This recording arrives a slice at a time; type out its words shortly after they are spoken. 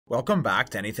Welcome back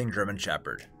to Anything German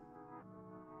Shepherd.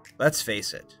 Let's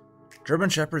face it, German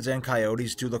Shepherds and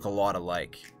Coyotes do look a lot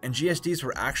alike, and GSDs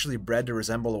were actually bred to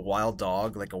resemble a wild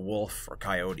dog like a wolf or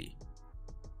coyote.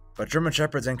 But German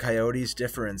Shepherds and Coyotes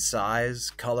differ in size,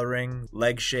 coloring,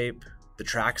 leg shape, the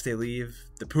tracks they leave,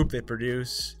 the poop they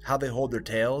produce, how they hold their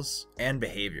tails, and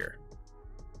behavior.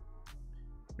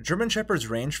 German Shepherds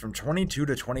range from 22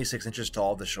 to 26 inches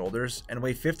tall at the shoulders and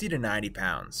weigh 50 to 90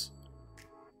 pounds.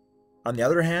 On the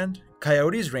other hand,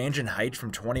 Coyotes range in height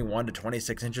from 21 to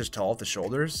 26 inches tall at the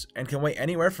shoulders and can weigh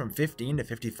anywhere from 15 to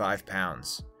 55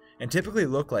 pounds, and typically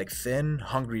look like thin,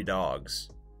 hungry dogs.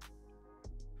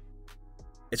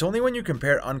 It's only when you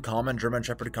compare uncommon German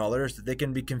Shepherd colors that they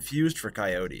can be confused for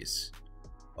Coyotes.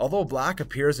 Although black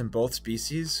appears in both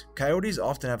species, Coyotes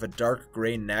often have a dark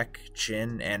gray neck,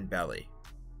 chin, and belly.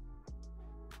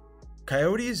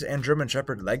 Coyotes and German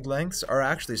Shepherd leg lengths are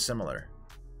actually similar.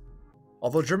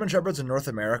 Although German Shepherds in North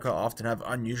America often have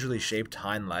unusually shaped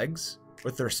hind legs,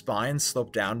 with their spines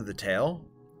sloped down to the tail,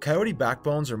 Coyote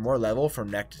backbones are more level from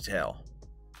neck to tail.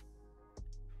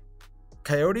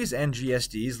 Coyotes and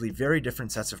GSDs leave very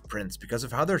different sets of prints because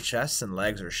of how their chests and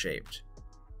legs are shaped.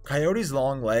 Coyotes'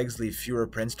 long legs leave fewer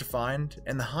prints to find,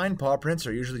 and the hind paw prints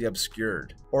are usually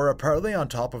obscured, or are partly on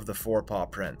top of the forepaw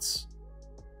prints.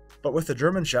 But with the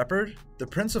German Shepherd, the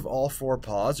prints of all four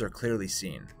paws are clearly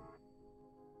seen.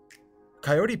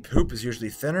 Coyote poop is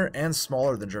usually thinner and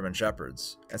smaller than German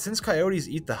Shepherds, and since coyotes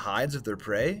eat the hides of their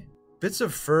prey, bits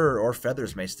of fur or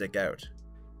feathers may stick out.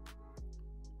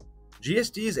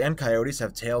 GSDs and coyotes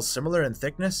have tails similar in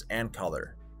thickness and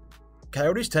color.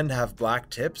 Coyotes tend to have black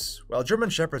tips, while German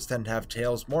Shepherds tend to have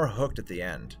tails more hooked at the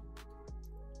end.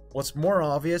 What's more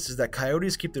obvious is that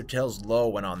coyotes keep their tails low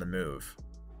when on the move,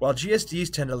 while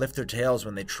GSDs tend to lift their tails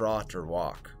when they trot or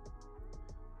walk.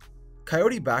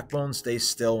 Coyote backbone stays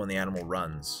still when the animal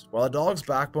runs, while a dog's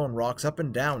backbone rocks up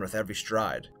and down with every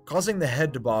stride, causing the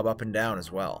head to bob up and down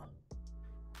as well.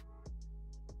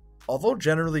 Although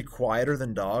generally quieter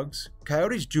than dogs,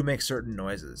 coyotes do make certain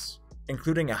noises,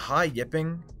 including a high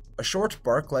yipping, a short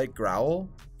bark-like growl,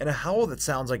 and a howl that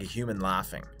sounds like a human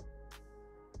laughing.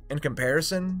 In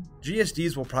comparison,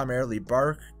 GSDs will primarily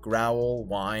bark, growl,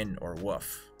 whine, or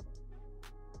woof.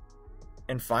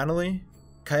 And finally,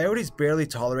 coyotes barely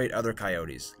tolerate other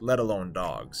coyotes, let alone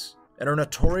dogs, and are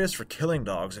notorious for killing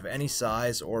dogs of any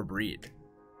size or breed.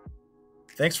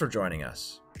 Thanks for joining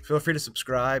us. Feel free to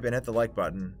subscribe and hit the like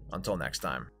button. Until next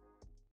time.